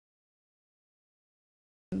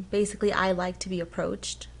Basically, I like to be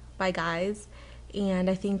approached by guys, and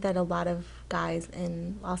I think that a lot of guys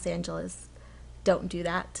in Los Angeles don't do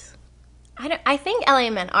that. I think LA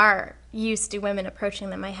men are used to women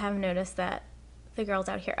approaching them. I have noticed that the girls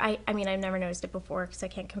out here, I mean, I've never noticed it before because I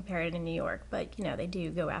can't compare it in New York, but they do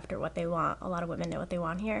go after what they want. A lot of women know what they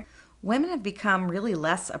want here. Women have become really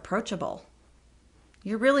less approachable.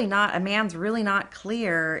 A man's really not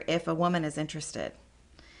clear if a woman is interested.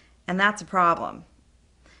 And that's a problem.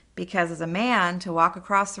 Because as a man, to walk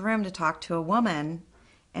across the room to talk to a woman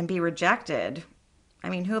and be rejected, I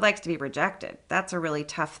mean, who likes to be rejected? That's a really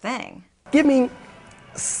tough thing. Give me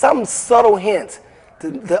some subtle hint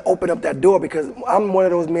to open up that door, because I'm one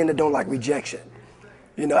of those men that don't like rejection.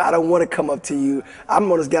 I don't want to come up to you. I'm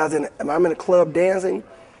one of those guys, I'm in a club dancing,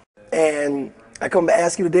 and I come to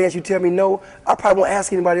ask you to dance, you tell me no, I probably won't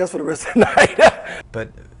ask anybody else for the rest of the night.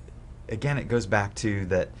 But again, it goes back to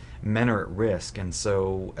that men are at risk, and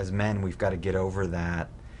so as men, we've got to get over that.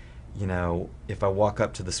 If I walk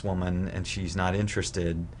up to this woman and she's not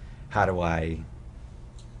interested, how do I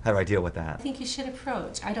deal with that? I think you should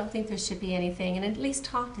approach. I don't think there should be anything, and at least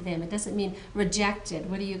talk to them. It doesn't mean rejected.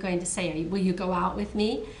 What are you going to say? Will you go out with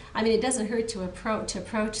me? I mean, it doesn't hurt to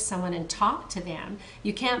approach someone and talk to them.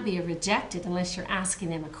 You can't be rejected unless you're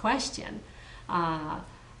asking them a question.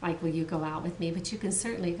 Like, will you go out with me? But you can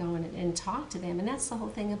certainly go in and talk to them, and that's the whole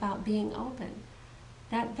thing about being open.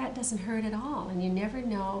 That doesn't hurt at all, and you never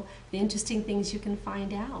know the interesting things you can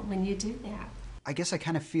find out when you do that. I guess I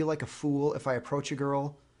kind of feel like a fool if I approach a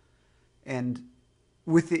girl and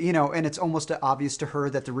and it's almost obvious to her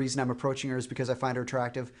that the reason I'm approaching her is because I find her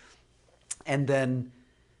attractive. And then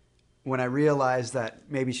when I realize that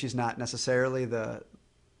maybe she's not necessarily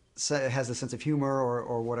has a sense of humor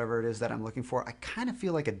or whatever it is that I'm looking for, I kind of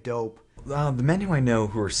feel like a dope. The men who I know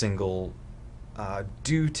who are single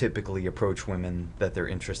do typically approach women that they're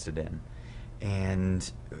interested in.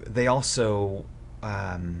 And they also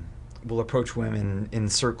will approach women in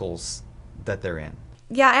circles that they're in.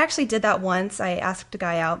 Yeah, I actually did that once. I asked a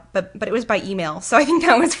guy out, but it was by email, so I think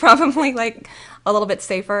that was probably like a little bit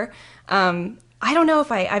safer. I don't know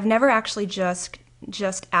if I've never actually just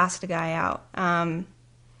asked a guy out. I'm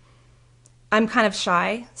kind of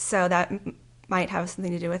shy, so that might have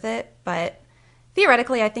something to do with it. But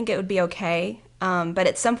theoretically, I think it would be okay. But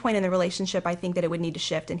at some point in the relationship, I think that it would need to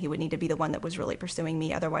shift, and he would need to be the one that was really pursuing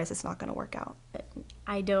me. Otherwise, it's not going to work out.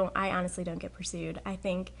 I honestly don't get pursued. I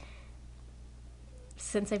think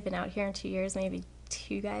since I've been out here in 2 years, maybe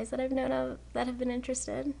 2 guys that I've known of that have been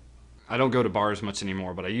interested. I don't go to bars much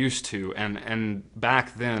anymore, but I used to, and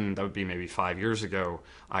back then, that would be maybe 5 years ago,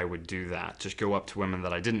 I would do that. Just go up to women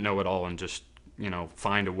that I didn't know at all and just,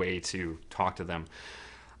 find a way to talk to them.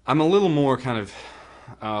 I'm a little more kind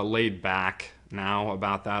of laid back now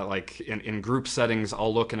about that. Like in group settings,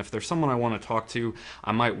 I'll look, and if there's someone I want to talk to,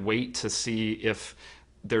 I might wait to see if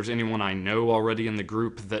there's anyone I know already in the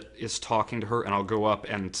group that is talking to her, and I'll go up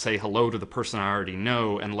and say hello to the person I already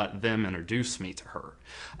know and let them introduce me to her,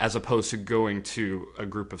 as opposed to going to a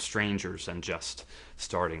group of strangers and just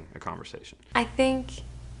starting a conversation. I think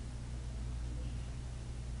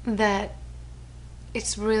that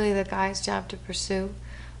it's really the guy's job to pursue,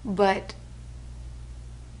 but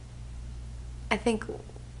I think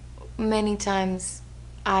many times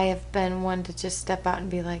I have been one to just step out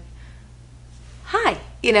and be like, hi,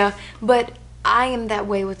 but I am that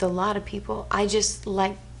way with a lot of people. I just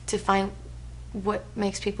like to find what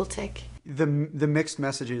makes people tick. The mixed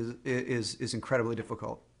messages is incredibly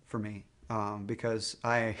difficult for me because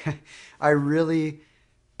I really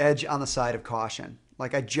edge on the side of caution.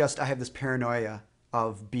 Like I have this paranoia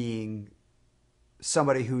of being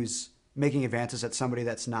somebody who's making advances at somebody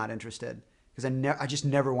that's not interested, because I just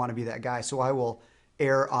never want to be that guy. So I will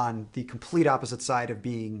err on the complete opposite side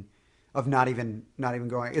of not even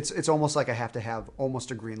going. It's almost like I have to have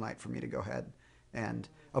almost a green light for me to go ahead and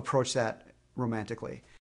approach that romantically.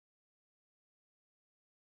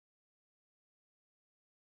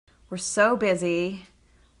 We're so busy.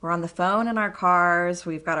 We're on the phone in our cars.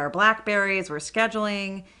 We've got our Blackberries. We're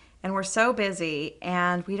scheduling, and we're so busy,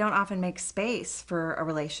 and we don't often make space for a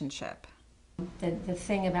relationship. The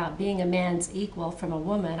thing about being a man's equal from a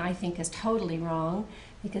woman, I think, is totally wrong,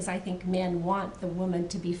 because I think men want the woman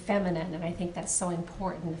to be feminine, and I think that's so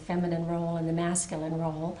important, the feminine role and the masculine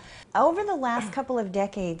role. Over the last couple of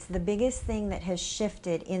decades, the biggest thing that has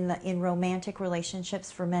shifted in romantic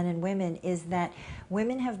relationships for men and women is that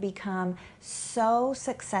women have become so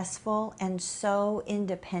successful and so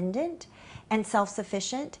independent and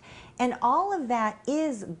self-sufficient, and all of that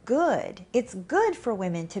is good. It's good for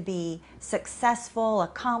women to be successful,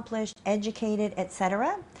 accomplished, educated,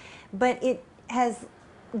 etc. But it has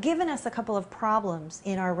given us a couple of problems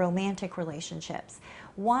in our romantic relationships.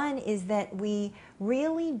 One is that we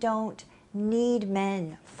really don't need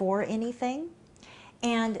men for anything.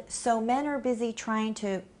 And so men are busy trying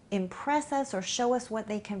to impress us or show us what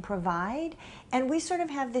they can provide. And we sort of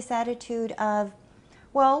have this attitude of,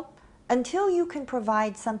 well, until you can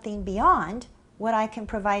provide something beyond what I can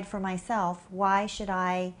provide for myself, why should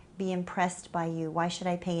I be impressed by you? Why should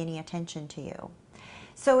I pay any attention to you?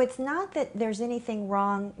 So it's not that there's anything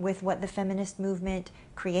wrong with what the feminist movement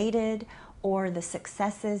created or the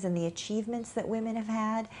successes and the achievements that women have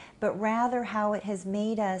had, but rather how it has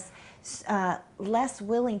made us less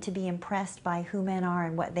willing to be impressed by who men are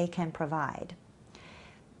and what they can provide.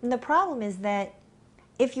 And the problem is that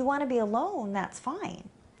if you want to be alone, that's fine.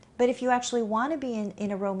 But if you actually want to be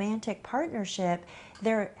in a romantic partnership,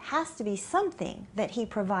 there has to be something that he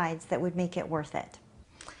provides that would make it worth it.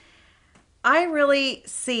 I really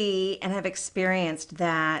see and have experienced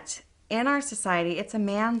that in our society, it's a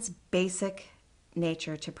man's basic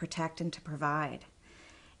nature to protect and to provide.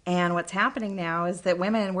 And what's happening now is that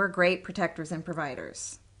women, we're great protectors and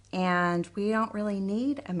providers. And we don't really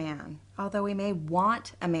need a man, although we may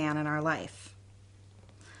want a man in our life.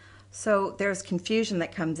 So there's confusion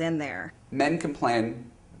that comes in there. Men complain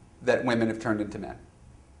that women have turned into men.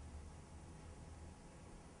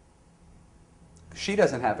 She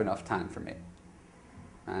doesn't have enough time for me.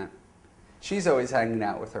 Right? She's always hanging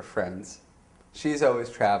out with her friends. She's always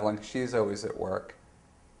traveling. She's always at work.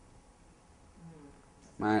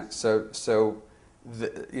 Right? So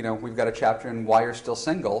we've got a chapter in Why You're Still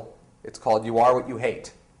Single. It's called You Are What You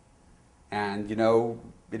Hate. And you know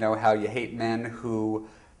how you hate men who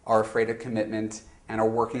are afraid of commitment and are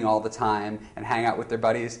working all the time and hang out with their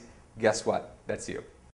buddies? Guess what? That's you.